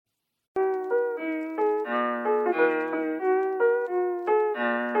You're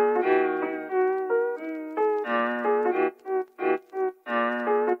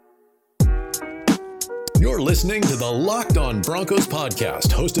listening to the Locked On Broncos podcast,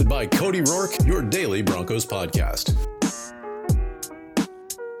 hosted by Cody Rourke, your daily Broncos podcast.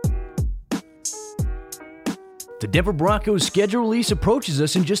 The Denver Broncos schedule release approaches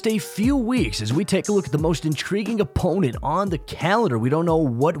us in just a few weeks as we take a look at the most intriguing opponent on the calendar. We don't know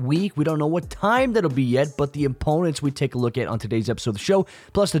what week, we don't know what time that'll be yet, but the opponents we take a look at on today's episode of the show.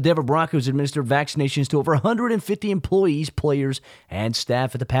 Plus, the Denver Broncos administered vaccinations to over 150 employees, players, and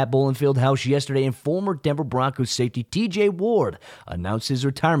staff at the Pat Bowlen Fieldhouse yesterday, and former Denver Broncos safety TJ Ward announced his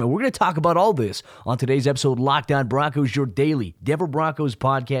retirement. We're going to talk about all this on today's episode of Locked On Broncos, your daily Denver Broncos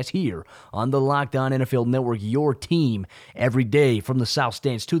podcast here on the Locked On NFL Network, your team every day from the South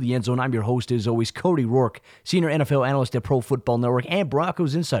Stands to the end zone. I'm your host, as always, Cody Rourke, senior NFL analyst at Pro Football Network and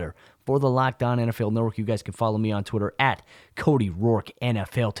Broncos insider for the Locked On NFL Network. You guys can follow me on Twitter at Cody Rourke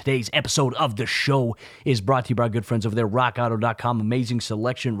NFL. Today's episode of the show is brought to you by our good friends over there, rockauto.com. Amazing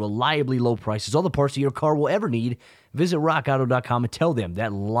selection, reliably low prices, all the parts that your car will ever need. Visit rockauto.com and tell them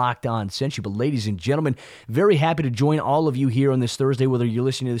that Locked On sent you. But ladies and gentlemen, very happy to join all of you here on this Thursday, whether you're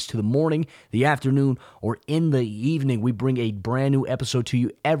listening to this to the morning, the afternoon, or in the evening. We bring a brand new episode to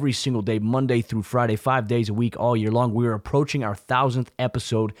you every single day, Monday through Friday, 5 days a week, all year long. We are approaching our 1,000th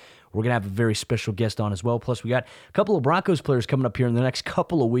episode. We're going to have a very special guest on as well. Plus, we got a couple of Broncos players coming up here in the next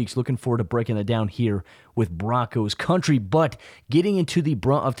couple of weeks. Looking forward to breaking it down here with Broncos Country. But getting into the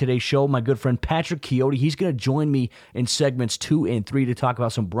brunt of today's show, my good friend Patrick Chiotti, he's going to join me in segments 2 and 3 to talk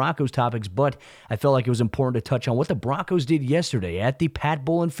about some Broncos topics. But I felt like it was important to touch on what the Broncos did yesterday at the Pat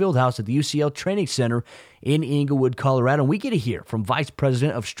Bowlen Fieldhouse at the UCL Training Center in Inglewood, Colorado. And we get to hear from Vice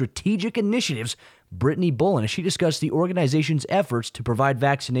President of Strategic Initiatives, Brittany Bowlen, as she discussed the organization's efforts to provide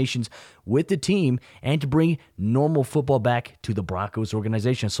vaccinations with the team and to bring normal football back to the Broncos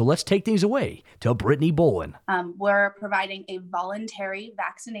organization. So let's take things away to Brittany Bowlen. We're providing a voluntary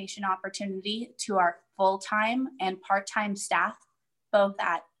vaccination opportunity to our full-time and part-time staff, both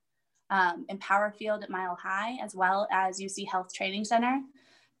at Empower Field at Mile High, as well as UC Health Training Center.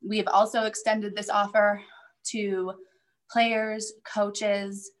 We have also extended this offer to players,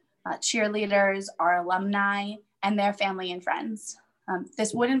 coaches, cheerleaders, our alumni, and their family and friends.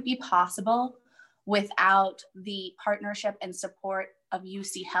 This wouldn't be possible without the partnership and support of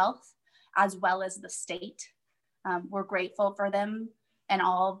UC Health, as well as the state. We're grateful for them and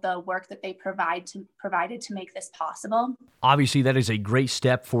all of the work that they provided to make this possible. Obviously, that is a great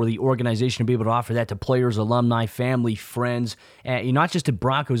step for the organization to be able to offer that to players, alumni, family, friends, and not just to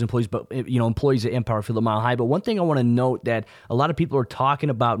Broncos employees, but employees at Empire Field at Mile High. But one thing I want to note that a lot of people are talking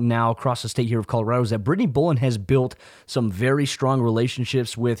about now across the state here of Colorado is that Brittany Bowlen has built some very strong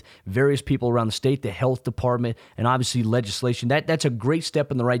relationships with various people around the state, the health department, and obviously legislation. That's a great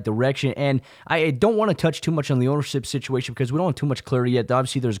step in the right direction. And I don't want to touch too much on the ownership situation because we don't have too much clarity yet.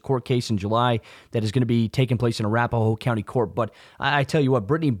 Obviously, there's a court case in July that is going to be taking place in Arapahoe County Court. But I tell you what,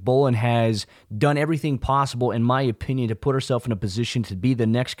 Brittany Bowlen has done everything possible, in my opinion, to put herself in a position to be the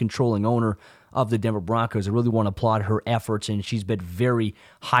next controlling owner of the Denver Broncos. I really want to applaud her efforts, and she's been very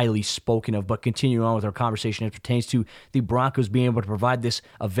highly spoken of. But continuing on with our conversation as pertains to the Broncos being able to provide this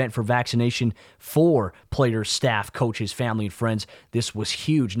event for vaccination for players, staff, coaches, family, and friends, this was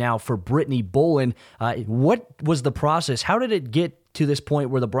huge. Now, for Brittany Bowlen, what was the process? How did it get to this point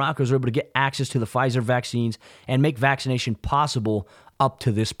where the Broncos are able to get access to the Pfizer vaccines and make vaccination possible up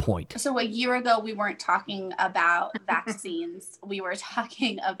to this point? So a year ago, we weren't talking about vaccines. We were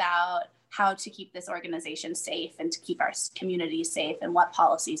talking about how to keep this organization safe and to keep our community safe and what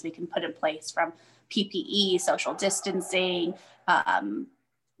policies we can put in place, from PPE, social distancing,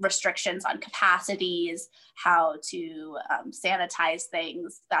 restrictions on capacities, how to sanitize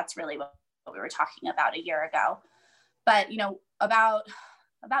things. That's really what we were talking about a year ago. But,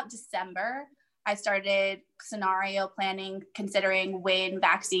 about December, I started scenario planning, considering when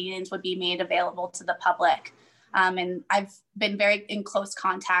vaccines would be made available to the public. And I've been very in close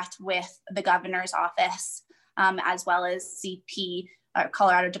contact with the governor's office, as well as CP,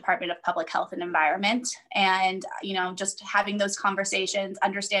 Colorado Department of Public Health and Environment. And, just having those conversations,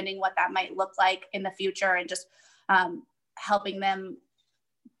 understanding what that might look like in the future, and just helping them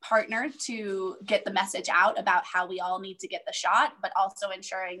partner to get the message out about how we all need to get the shot, but also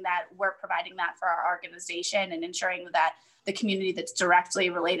ensuring that we're providing that for our organization and ensuring that the community that's directly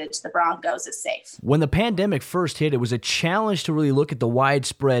related to the Broncos is safe. When the pandemic first hit, it was a challenge to really look at the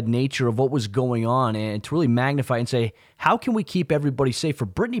widespread nature of what was going on and to really magnify and say, how can we keep everybody safe? For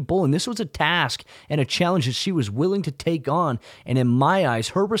Brittany Bowlen, this was a task and a challenge that she was willing to take on. And in my eyes,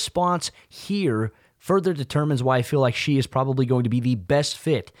 her response here further determines why I feel like she is probably going to be the best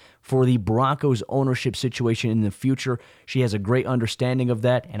fit for the Broncos ownership situation in the future. She has a great understanding of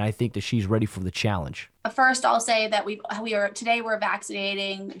that, and I think that she's ready for the challenge. First, I'll say that today we're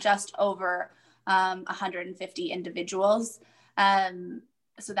vaccinating just over 150 individuals.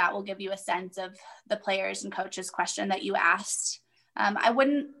 So that will give you a sense of the players and coaches question that you asked. I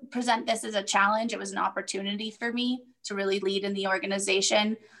wouldn't present this as a challenge. It was an opportunity for me to really lead in the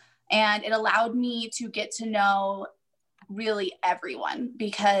organization. And it allowed me to get to know really everyone,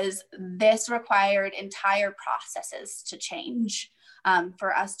 because this required entire processes to change,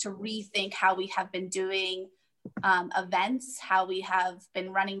 for us to rethink how we have been doing events, how we have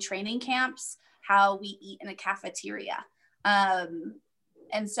been running training camps, how we eat in a cafeteria.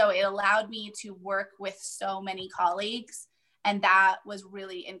 And so it allowed me to work with so many colleagues, and that was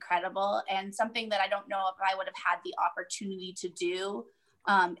really incredible, and something that I don't know if I would have had the opportunity to do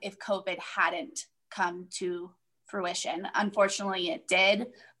if COVID hadn't come to fruition. Unfortunately, it did,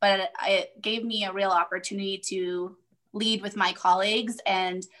 but it gave me a real opportunity to lead with my colleagues.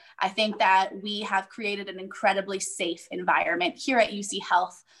 And I think that we have created an incredibly safe environment here at UC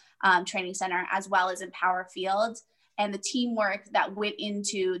Health Training Center, as well as in Power Field. And the teamwork that went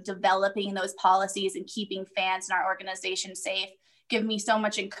into developing those policies and keeping fans in our organization safe give me so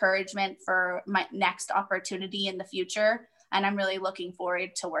much encouragement for my next opportunity in the future. And I'm really looking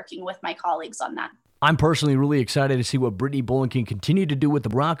forward to working with my colleagues on that. I'm personally really excited to see what Brittany Bowlen can continue to do with the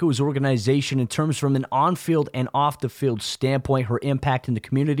Broncos organization in terms from an on-field and off-the-field standpoint. Her impact in the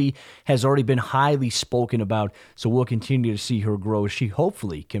community has already been highly spoken about, so we'll continue to see her grow as she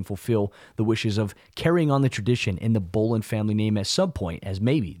hopefully can fulfill the wishes of carrying on the tradition in the Bowlen family name at some point as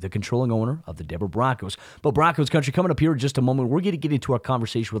maybe the controlling owner of the Denver Broncos. But Broncos country, coming up here in just a moment, we're going to get into our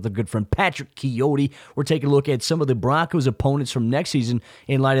conversation with our good friend Patrick Chiotti. We're taking a look at some of the Broncos opponents from next season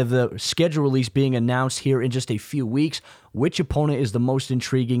in light of the schedule release being announced here in just a few weeks. Which opponent is the most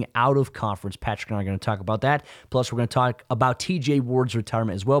intriguing out of conference? Patrick and I are going to talk about that. Plus, we're going to talk about TJ Ward's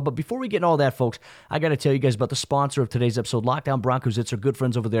retirement as well. But before we get into all that, folks, I got to tell you guys about the sponsor of today's episode, Lockdown Broncos. It's our good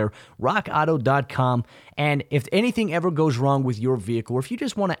friends over there, rockauto.com. And if anything ever goes wrong with your vehicle, or if you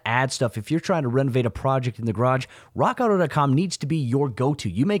just want to add stuff, if you're trying to renovate a project in the garage, rockauto.com needs to be your go-to.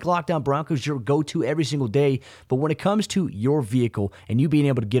 You make Lockdown Broncos your go-to every single day. But when it comes to your vehicle and you being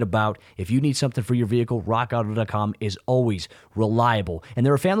able to get about, if you need something for your vehicle, rockauto.com is always reliable. And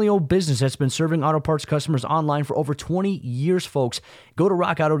they're a family-owned business that's been serving auto parts customers online for over 20 years, folks. Go to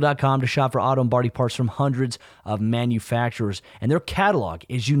rockauto.com to shop for auto and body parts from hundreds of manufacturers. And their catalog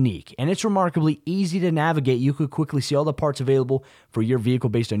is unique, and it's remarkably easy to navigate. You could quickly see all the parts available for your vehicle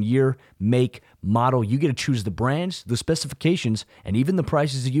based on year, make, model. You get to choose the brands, the specifications, and even the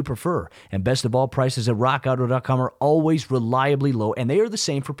prices that you prefer. And best of all, prices at rockauto.com are always reliably low, and they are the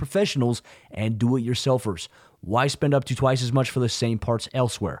same for professionals and do-it-yourselfers. Why spend up to twice as much for the same parts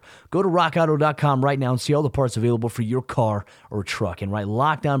elsewhere? Go to rockauto.com right now and see all the parts available for your car or truck, and write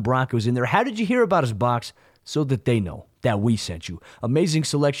Lockdown Broncos in there. How did you hear about us box? So that they know that we sent you. Amazing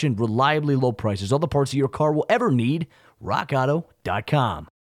selection, reliably low prices, all the parts that your car will ever need. rockauto.com.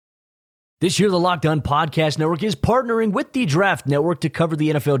 This year, the Locked On Podcast Network is partnering with the Draft Network to cover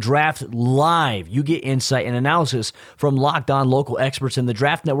the NFL Draft live. You get insight and analysis from Locked On local experts and the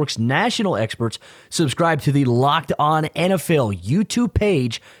Draft Network's national experts. Subscribe to the Locked On NFL YouTube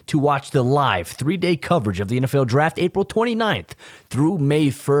page to watch the live 3-day coverage of the NFL Draft April 29th through May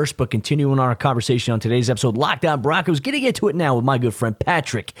 1st. But continuing our conversation on today's episode, Locked On Broncos, getting into it now with my good friend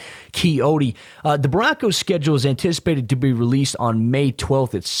Patrick Chiotti. The Broncos schedule is anticipated to be released on May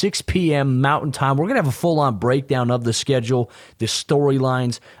 12th at 6 p.m. Mountain Time. We're going to have a full-on breakdown of the schedule, the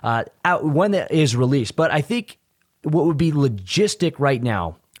storylines, out when that is released. But I think what would be logistic right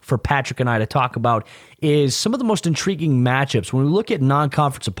now for Patrick and I to talk about is some of the most intriguing matchups. When we look at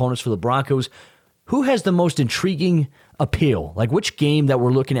non-conference opponents for the Broncos, who has the most intriguing appeal? Like which game that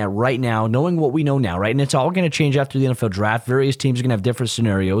we're looking at right now, knowing what we know now, right? And it's all going to change after the NFL draft. Various teams are going to have different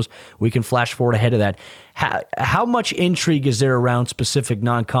scenarios. We can flash forward ahead of that. How much intrigue is there around specific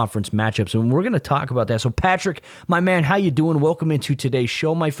non-conference matchups? And we're going to talk about that. So Patrick, my man, how you doing? Welcome into today's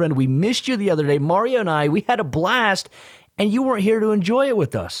show, my friend. We missed you the other day. Mario and I, we had a blast, and you weren't here to enjoy it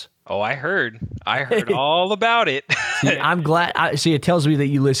with us. Oh, I heard all about it. See, I'm glad. It tells me that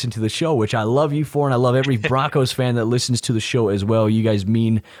you listen to the show, which I love you for, and I love every Broncos fan that listens to the show as well. You guys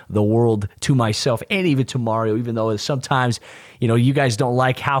mean the world to myself and even to Mario, even though sometimes, you guys don't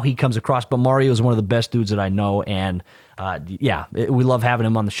like how he comes across. But Mario is one of the best dudes that I know, and we love having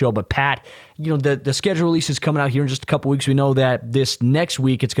him on the show. But Pat, the schedule release is coming out here in just a couple weeks. We know that this next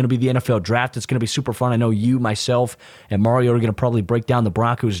week it's going to be the NFL draft. It's going to be super fun. I know you, myself, and Mario are going to probably break down the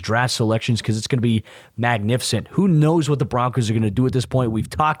Broncos draft draft selections because it's going to be magnificent. Who knows what the Broncos are going to do at this point? We've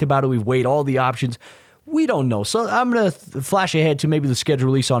talked about it. We've weighed all the options. We don't know. So I'm going to flash ahead to maybe the schedule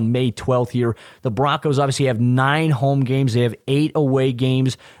release on May 12th here. The Broncos obviously have 9 home games. They have 8 away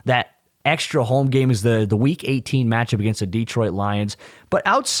games. That extra home game is the Week 18 matchup against the Detroit Lions. But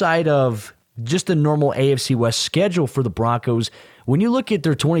outside of just the normal AFC West schedule for the Broncos, when you look at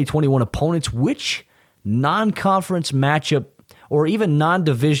their 2021 opponents, which non-conference matchup or even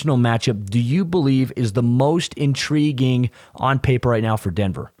non-divisional matchup do you believe is the most intriguing on paper right now for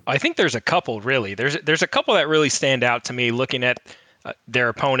Denver? I think there's a couple, really. There's a couple that really stand out to me looking at their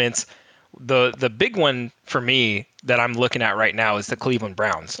opponents. The big one for me that I'm looking at right now is the Cleveland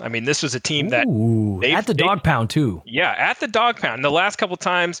Browns. I mean, this was a team that at the dog pound too. Yeah, at the dog pound. The last couple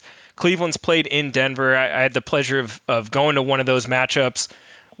times Cleveland's played in Denver, I had the pleasure of going to one of those matchups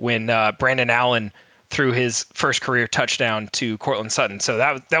when Brandon Allen threw his first career touchdown to Cortland Sutton. So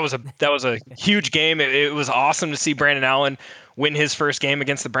that was a huge game. It was awesome to see Brandon Allen win his first game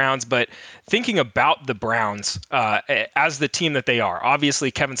against the Browns. But thinking about the Browns as the team that they are, obviously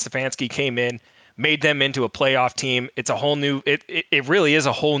Kevin Stefanski came in, made them into a playoff team. It's a whole new, it really is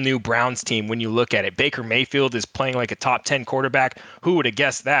a whole new Browns team when you look at it. Baker Mayfield is playing like a top 10 quarterback. Who would have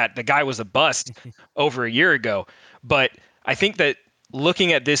guessed that? The guy was a bust over a year ago. But I think that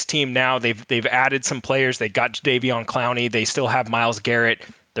looking at this team now, they've added some players. They got Jadeveon Clowney. They still have Myles Garrett.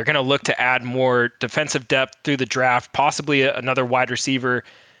 They're going to look to add more defensive depth through the draft, possibly another wide receiver.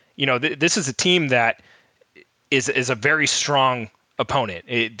 You know, this is a team that is a very strong opponent.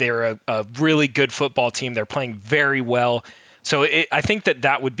 They're a really good football team. They're playing very well. So I think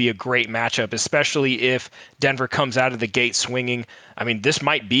that would be a great matchup, especially if Denver comes out of the gate swinging. I mean, this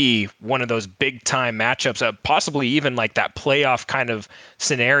might be one of those big-time matchups, possibly even like that playoff kind of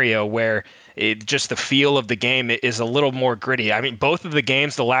scenario where just the feel of the game is a little more gritty. I mean, both of the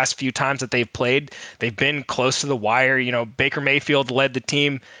games, the last few times that they've played, they've been close to the wire. You know, Baker Mayfield led the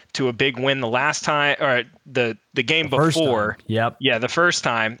team to a big win the last time, or the game before. Yep. Yeah, the first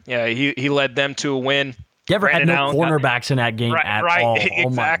time. Yeah, he led them to a win. Denver had no cornerbacks in that game at all. Exactly. Oh,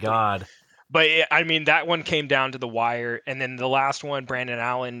 my God. But, I mean, that one came down to the wire. And then the last one, Brandon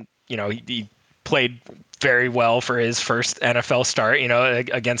Allen, you know, he played very well for his first NFL start, you know,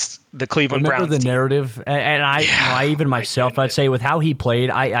 against the Cleveland Browns. Remember the narrative? And I even myself, I'd say with how he played,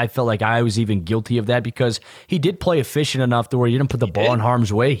 I felt like I was even guilty of that because he did play efficient enough to where he didn't put the ball in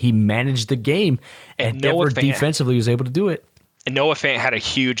harm's way. He managed the game, and Denver defensively was able to do it. And Noah Fant had a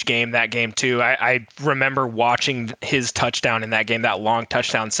huge game that game too. I remember watching his touchdown in that game, that long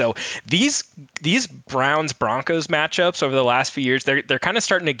touchdown. So these Browns-Broncos matchups over the last few years, they're kind of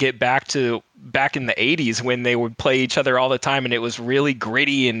starting to get back in the 80s when they would play each other all the time, and it was really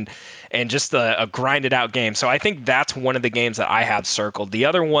gritty and just a grinded out game. So I think that's one of the games that I have circled. The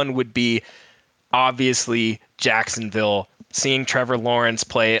other one would be obviously Jacksonville. Seeing Trevor Lawrence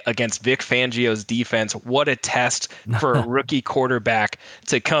play against Vic Fangio's defense, what a test for a rookie quarterback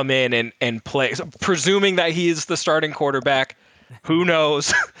to come in and play. So, presuming that he is the starting quarterback, who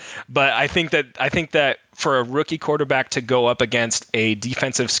knows? But I think that for a rookie quarterback to go up against a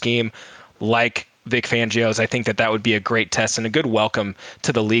defensive scheme like Vic Fangio's, I think that would be a great test and a good welcome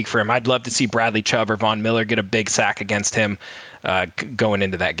to the league for him. I'd love to see Bradley Chubb or Von Miller get a big sack against him going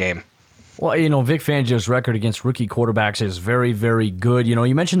into that game. Well, you know, Vic Fangio's record against rookie quarterbacks is very, very good. You know,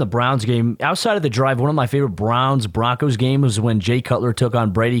 you mentioned the Browns game. Outside of the drive, one of my favorite Browns-Broncos games was when Jay Cutler took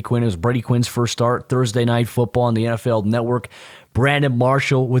on Brady Quinn. It was Brady Quinn's first start, Thursday Night Football on the NFL Network. Brandon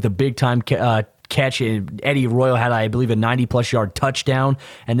Marshall with a big-time catch, and Eddie Royal had, I believe, a 90-plus yard touchdown.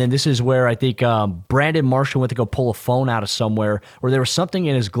 And then this is where I think Brandon Marshall went to go pull a phone out of somewhere, where there was something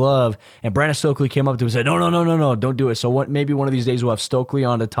in his glove, and Brandon Stokely came up to him and said, no, don't do it. So maybe one of these days we'll have Stokely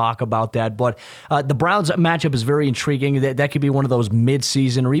on to talk about that. But the Browns matchup is very intriguing. That could be one of those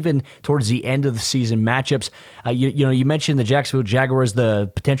mid-season or even towards the end of the season matchups. You mentioned the Jacksonville Jaguars, the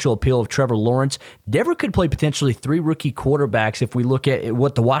potential appeal of Trevor Lawrence. Denver could play potentially 3 rookie quarterbacks if we look at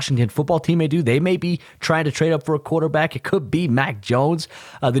what the Washington football team may do. They may be trying to trade up for a quarterback. It could be Mac Jones.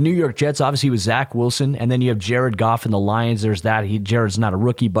 The New York Jets, obviously, with Zach Wilson. And then you have Jared Goff and the Lions. There's that. Jared's not a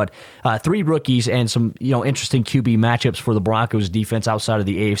rookie, but 3 rookies and some interesting QB matchups for the Broncos defense outside of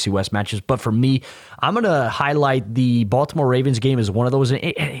the AFC West matches. But for me, I'm going to highlight the Baltimore Ravens game as one of those.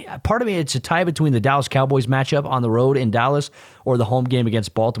 Part of me, it's a tie between the Dallas Cowboys matchup on the road in Dallas or the home game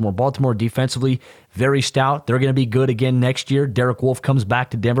against Baltimore. Baltimore defensively, very stout. They're going to be good again next year. Derek Wolfe comes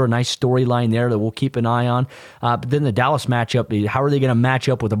back to Denver. A nice storyline there. that we'll keep an eye on. But then the Dallas matchup, how are they going to match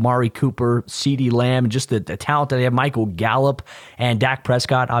up with Amari Cooper, CeeDee Lamb, and just the talent that they have, Michael Gallup and Dak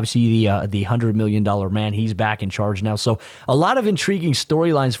Prescott, obviously the $100 million man. He's back in charge now. So a lot of intriguing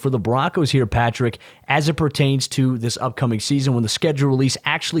storylines for the Broncos here, Patrick, as it pertains to this upcoming season. When the schedule release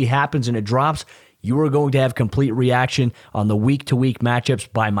actually happens and it drops, you are going to have complete reaction on the week-to-week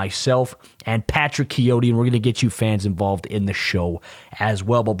matchups by myself and Patrick Chiotti, and we're going to get you fans involved in the show as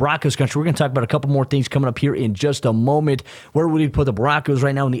well. But Broncos country, we're going to talk about a couple more things coming up here in just a moment. Where would we put the Broncos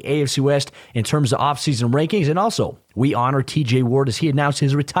right now in the AFC West in terms of offseason rankings? And also, we honor TJ Ward as he announced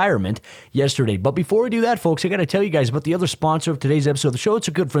his retirement yesterday. But before we do that, folks, I got to tell you guys about the other sponsor of today's episode of the show. It's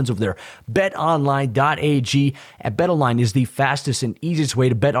our good friends over there, betonline.ag. At BetOnline is the fastest and easiest way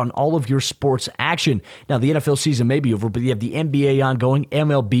to bet on all of your sports action. Now, the NFL season may be over, but you have the NBA ongoing,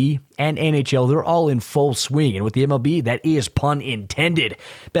 MLB, and NHL. They're all in full swing. And with the MLB, that is pun intended.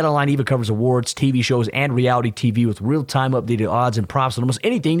 BetOnline even covers awards, TV shows, and reality TV with real-time updated odds and props on almost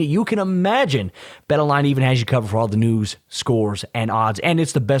anything that you can imagine. BetOnline even has you covered for all the news, scores, and odds. And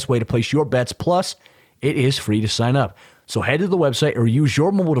it's the best way to place your bets. Plus, it is free to sign up. So head to the website or use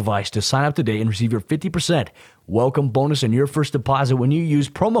your mobile device to sign up today and receive your 50% welcome bonus on your first deposit when you use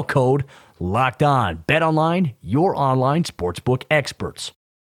promo code LOCKEDON. BetOnline, your online sportsbook experts.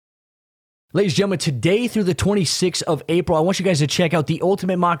 Ladies and gentlemen, today through the 26th of April, I want you guys to check out the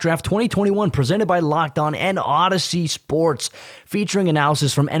Ultimate Mock Draft 2021 presented by Locked On and Odyssey Sports, featuring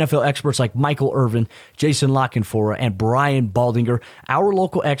analysis from NFL experts like Michael Irvin, Jason Lockenfora, and Brian Baldinger, our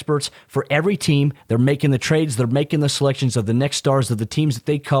local experts for every team. They're making the trades, they're making the selections of the next stars of the teams that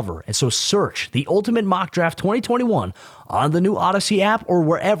they cover. And so search the Ultimate Mock Draft 2021 on the new Odyssey app or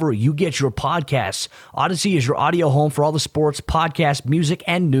wherever you get your podcasts. Odyssey is your audio home for all the sports, podcasts, music,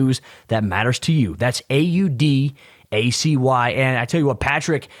 and news that matters to you. That's AUDACY. And I tell you what,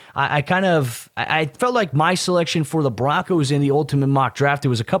 Patrick, I felt like my selection for the Broncos in the Ultimate Mock Draft, it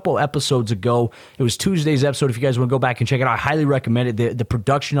was a couple episodes ago. It was Tuesday's episode. If you guys want to go back and check it out, I highly recommend it. The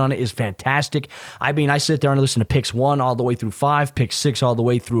production on it is fantastic. I mean, I sit there and listen to picks 1 all the way through 5, picks 6 all the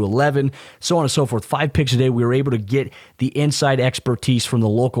way through 11, so on and so forth. 5 picks a day. We were able to get the inside expertise from the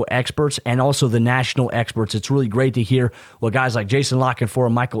local experts and also the national experts. It's really great to hear what guys like Jason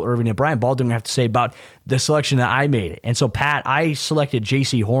Lockenfora, Michael Irvin, and Brian Baldinger have to say about the selection that I made. And so, Pat, I selected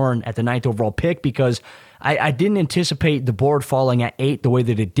J.C. Horn at the 9th overall pick because I didn't anticipate the board falling at 8 the way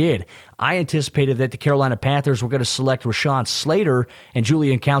that it did. I anticipated that the Carolina Panthers were going to select Rashawn Slater, and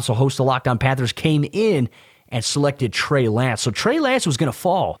Julian Council, host of Locked On Panthers, came in and selected Trey Lance. So Trey Lance was going to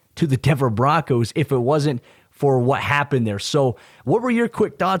fall to the Denver Broncos if it wasn't for what happened there. So what were your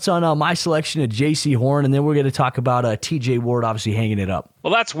quick thoughts on my selection of J.C. Horn? And then we're going to talk about T.J. Ward obviously hanging it up.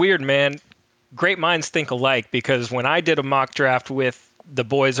 Well, that's weird, man. Great minds think alike, because when I did a mock draft with the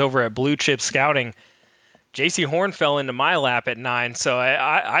boys over at Blue Chip Scouting, J.C. Horn fell into my lap at 9, so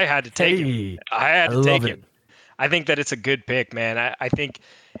I had to take him. I had to take him. I think that it's a good pick, man. I think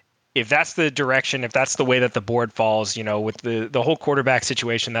if that's the direction, if that's the way that the board falls, with the whole quarterback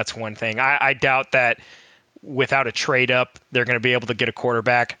situation, that's one thing. I doubt that without a trade up, they're going to be able to get a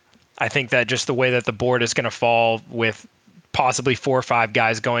quarterback. I think that just the way that the board is going to fall with possibly 4 or 5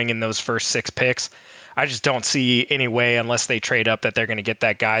 guys going in those first 6 picks, I just don't see any way, unless they trade up, that they're going to get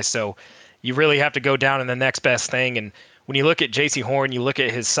that guy. So you really have to go down in the next best thing. And when you look at J.C. Horn, you look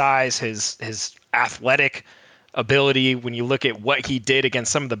at his size, his athletic ability, when you look at what he did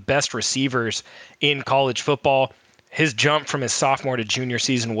against some of the best receivers in college football, his jump from his sophomore to junior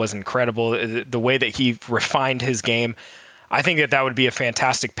season was incredible. The way that he refined his game, I think that would be a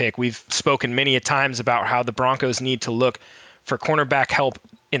fantastic pick. We've spoken many a times about how the Broncos need to look for cornerback help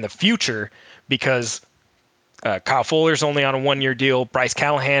in the future, because Kyle Fuller's only on a 1-year deal. Bryce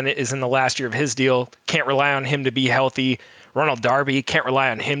Callahan is in the last year of his deal. Can't rely on him to be healthy. Ronald Darby, can't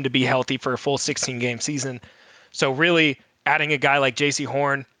rely on him to be healthy for a full 16-game season. So really, adding a guy like J.C.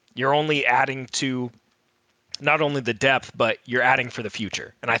 Horn, you're only adding to not only the depth, but you're adding for the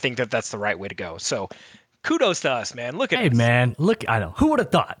future. And I think that that's the right way to go. So kudos to us, man. Look at us. Hey, man. Look, I know. Who would have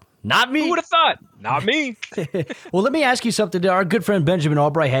thought? Not me. Who would have thought? Not me. Well, let me ask you something. Our good friend Benjamin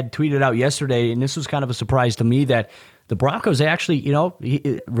Albright had tweeted out yesterday, and this was kind of a surprise to me, that the Broncos actually,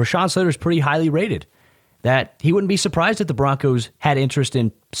 Rashawn Slater is pretty highly rated. That he wouldn't be surprised if the Broncos had interest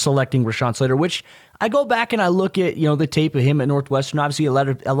in selecting Rashawn Slater, which I go back and I look at, the tape of him at Northwestern. Obviously, a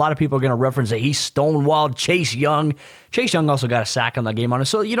lot of people are going to reference that he's stonewalled Chase Young. Chase Young also got a sack on that game on it.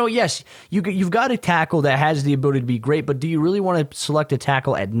 So, yes, you've got a tackle that has the ability to be great, but do you really want to select a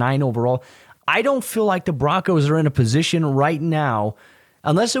tackle at 9 overall? I don't feel like the Broncos are in a position right now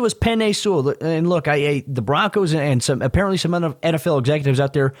Unless it was Penei Sewell. And look, the Broncos and apparently some other NFL executives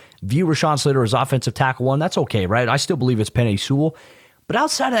out there view Rashawn Slater as offensive tackle one. That's okay, right? I still believe it's Penei Sewell. But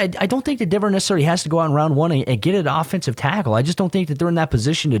outside, I don't think that Denver necessarily has to go out in round one and get an offensive tackle. I just don't think that they're in that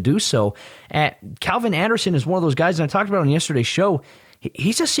position to do so. Calvin Anderson is one of those guys, and I talked about on yesterday's show.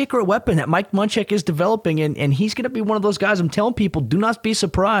 He's a secret weapon that Mike Munchak is developing, and he's going to be one of those guys. I'm telling people, do not be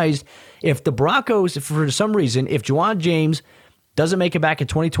surprised if the Broncos, for some reason, if Juwan James doesn't make it back in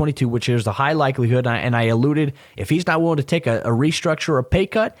 2022, which is the high likelihood, and I alluded, if he's not willing to take a restructure or a pay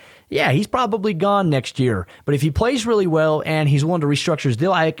cut, yeah, he's probably gone next year. But if he plays really well and he's willing to restructure his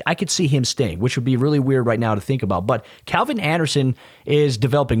deal, I could see him staying, which would be really weird right now to think about. But Calvin Anderson is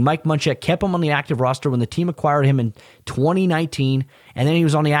developing. Mike Munchak kept him on the active roster when the team acquired him in 2019, and then he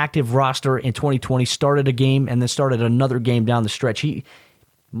was on the active roster in 2020, started a game, and then started another game down the stretch.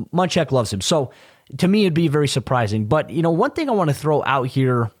 Munchak loves him. So to me, it'd be very surprising. But, one thing I want to throw out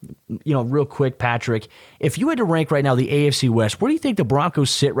here, real quick, Patrick, if you had to rank right now the AFC West, where do you think the Broncos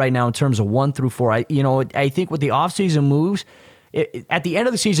sit right now in terms of 1 through 4? I think with the offseason moves, at the end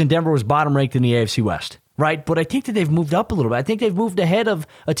of the season, Denver was bottom ranked in the AFC West, right? But I think that they've moved up a little bit. I think they've moved ahead of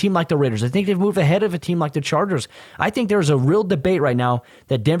a team like the Raiders. I think they've moved ahead of a team like the Chargers. I think there's a real debate right now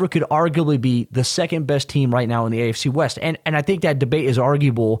that Denver could arguably be the second best team right now in the AFC West. And I think that debate is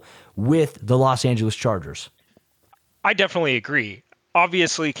arguable with the Los Angeles Chargers. I definitely agree.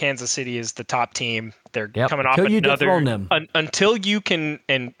 Obviously, Kansas City is the top team. They're coming off until another until you can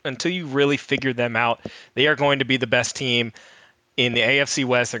and until you really figure them out. They are going to be the best team in the AFC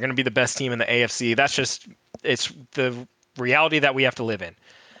West. They're going to be the best team in the AFC. It's the reality that we have to live in.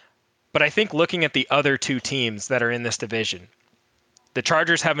 But I think looking at the other two teams that are in this division, the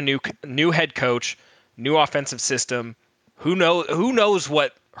Chargers have a new head coach, new offensive system. Who knows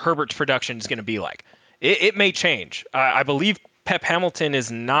what Herbert's production is going to be like? It may change. I believe Pep Hamilton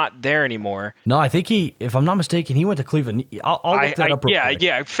is not there anymore. No, I think if I'm not mistaken, he went to Cleveland. I'll look that up.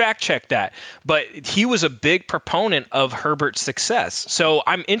 Yeah, fact check that. But he was a big proponent of Herbert's success. So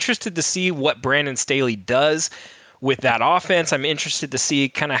I'm interested to see what Brandon Staley does with that offense. I'm interested to see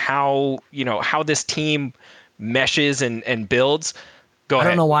kind of how this team meshes and builds. Go ahead.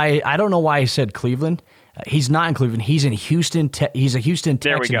 I don't know why I said Cleveland. He's not in Cleveland. He's in Houston. He's a Houston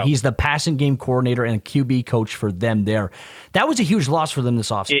Texan. He's the passing game coordinator and QB coach for them there. That was a huge loss for them this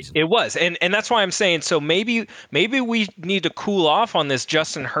offseason. It was. And that's why I'm saying, so maybe we need to cool off on this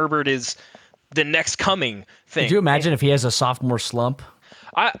Justin Herbert is the next coming thing. Could you imagine if he has a sophomore slump?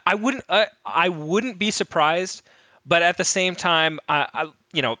 I wouldn't be surprised, but at the same time, I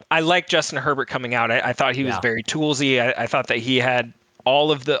like Justin Herbert coming out. I thought he was very toolsy. I thought that he had all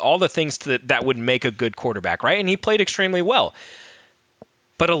the things that would make a good quarterback, right? And he played extremely well.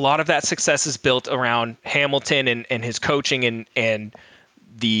 But a lot of that success is built around Hamilton and his coaching and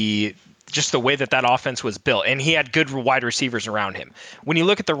the way that offense was built. And he had good wide receivers around him. When you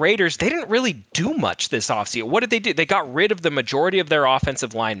look at the Raiders, they didn't really do much this offseason. What did they do? They got rid of the majority of their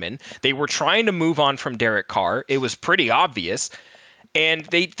offensive linemen. They were trying to move on from Derek Carr. It was pretty obvious. And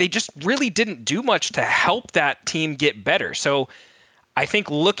they just really didn't do much to help that team get better. So I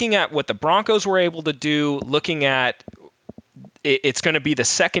think looking at what the Broncos were able to do, looking at it's going to be the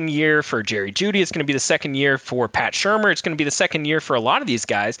second year for Jerry Jeudy. It's going to be the second year for Pat Shurmur. It's going to be the second year for a lot of these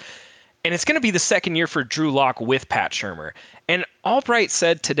guys. And it's going to be the second year for Drew Lock with Pat Shurmur. And Albright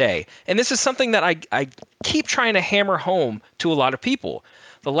said today, and this is something that I keep trying to hammer home to a lot of people.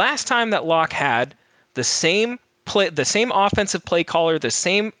 The last time that Lock had the same offensive play caller, the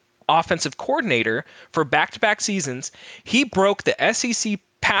same offensive coordinator for back-to-back seasons, he broke the SEC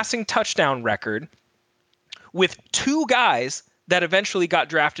passing touchdown record with two guys that eventually got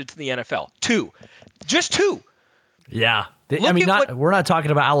drafted to the NFL. Just two. Yeah. We're not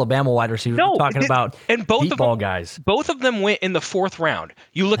talking about Alabama wide receivers. We're talking about deep ball guys. Both of them went in the fourth round.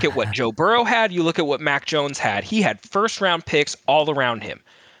 You look at what Joe Burrow had. You look at what Mac Jones had. He had first-round picks all around him.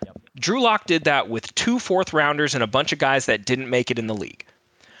 Yep. Drew Lock did that with 2 fourth-rounders and a bunch of guys that didn't make it in the league.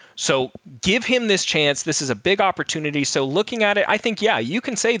 So give him this chance. This is a big opportunity. So looking at it, I think, you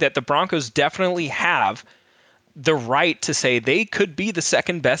can say that the Broncos definitely have the right to say they could be the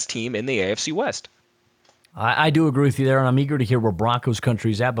second best team in the AFC West. I do agree with you there, and I'm eager to hear where Broncos country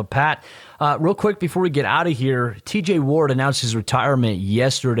is at. But, Pat, real quick before we get out of here, TJ Ward announced his retirement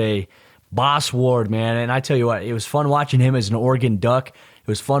yesterday. Boss Ward, man. And I tell you what, it was fun watching him as an Oregon Duck. It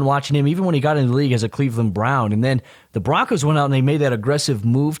was fun watching him even when he got in the league as a Cleveland Brown. And then the Broncos went out and they made that aggressive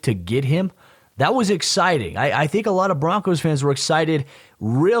move to get him. That was exciting. I think a lot of Broncos fans were excited.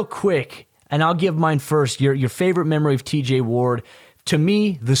 Real quick, and I'll give mine first, your favorite memory of TJ Ward. To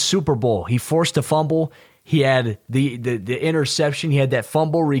me, the Super Bowl. He forced a fumble. He had the interception. He had that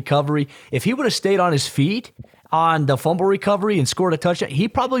fumble recovery. If he would have stayed on his feet on the fumble recovery and scored a touchdown, he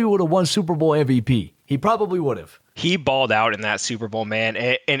probably would have won Super Bowl MVP. He probably would have. He balled out in that Super Bowl, man.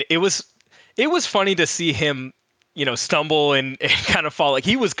 And it was funny to see him, stumble and kind of fall. Like,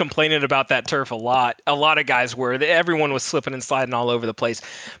 he was complaining about that turf a lot. A lot of guys were. Everyone was slipping and sliding all over the place.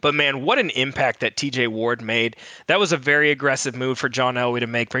 But, man, what an impact that TJ Ward made. That was a very aggressive move for John Elway to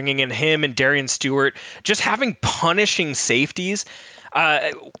make, bringing in him and Darian Stewart, just having punishing safeties.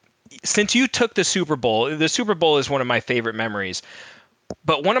 Since you took the Super Bowl is one of my favorite memories.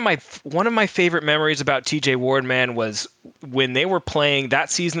 But one of my favorite memories about TJ Ward, man, was when they were playing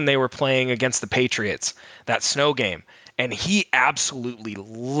that season. They were playing against the Patriots, that snow game, and he absolutely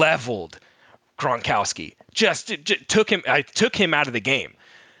leveled Gronkowski. Just took him out of the game,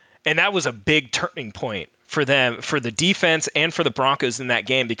 and that was a big turning point for them, for the defense, and for the Broncos in that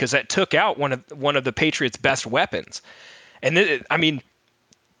game, because that took out one of the Patriots' best weapons. And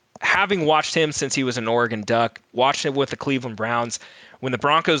having watched him since he was an Oregon Duck, watched him with the Cleveland Browns. When the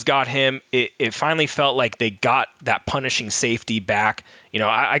Broncos got him, it finally felt like they got that punishing safety back.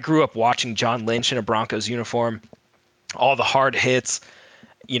 I grew up watching John Lynch in a Broncos uniform, all the hard hits,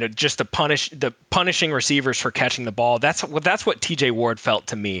 just the punishing receivers for catching the ball. That's what TJ Ward felt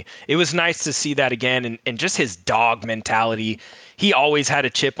to me. It was nice to see that again, and just his dog mentality. He always had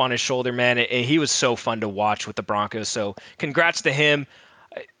a chip on his shoulder, man, and he was so fun to watch with the Broncos. So congrats to him.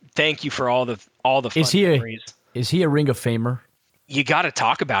 Thank you for all the fun memories. Is he a Ring of Famer? You got to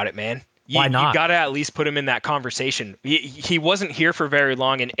talk about it, man. Why not? You got to at least put him in that conversation. He wasn't here for very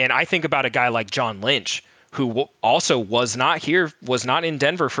long, and I think about a guy like John Lynch, who also was not in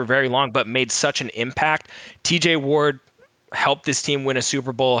Denver for very long, but made such an impact. TJ Ward helped this team win a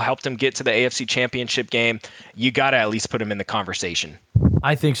Super Bowl, helped them get to the AFC Championship game. You got to at least put him in the conversation.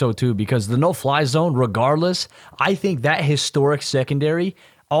 I think so too, because the no-fly zone, regardless, I think that historic secondary,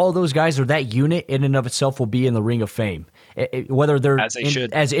 all those guys, or that unit in and of itself, will be in the Ring of Fame. Whether they're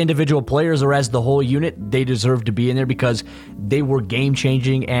as individual players or as the whole unit, they deserve to be in there because they were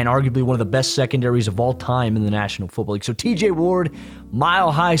game-changing and arguably one of the best secondaries of all time in the National Football League. So TJ Ward,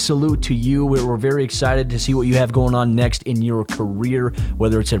 mile-high salute to you. We're very excited to see what you have going on next in your career,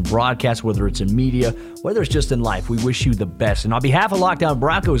 whether it's in broadcast, whether it's in media, whether it's just in life. We wish you the best. And on behalf of Lockdown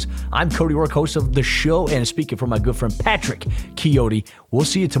Broncos, I'm Cody Rourke, host of the show, and speaking for my good friend Patrick Chiotti. We'll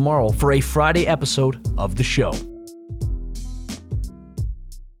see you tomorrow for a Friday episode of the show.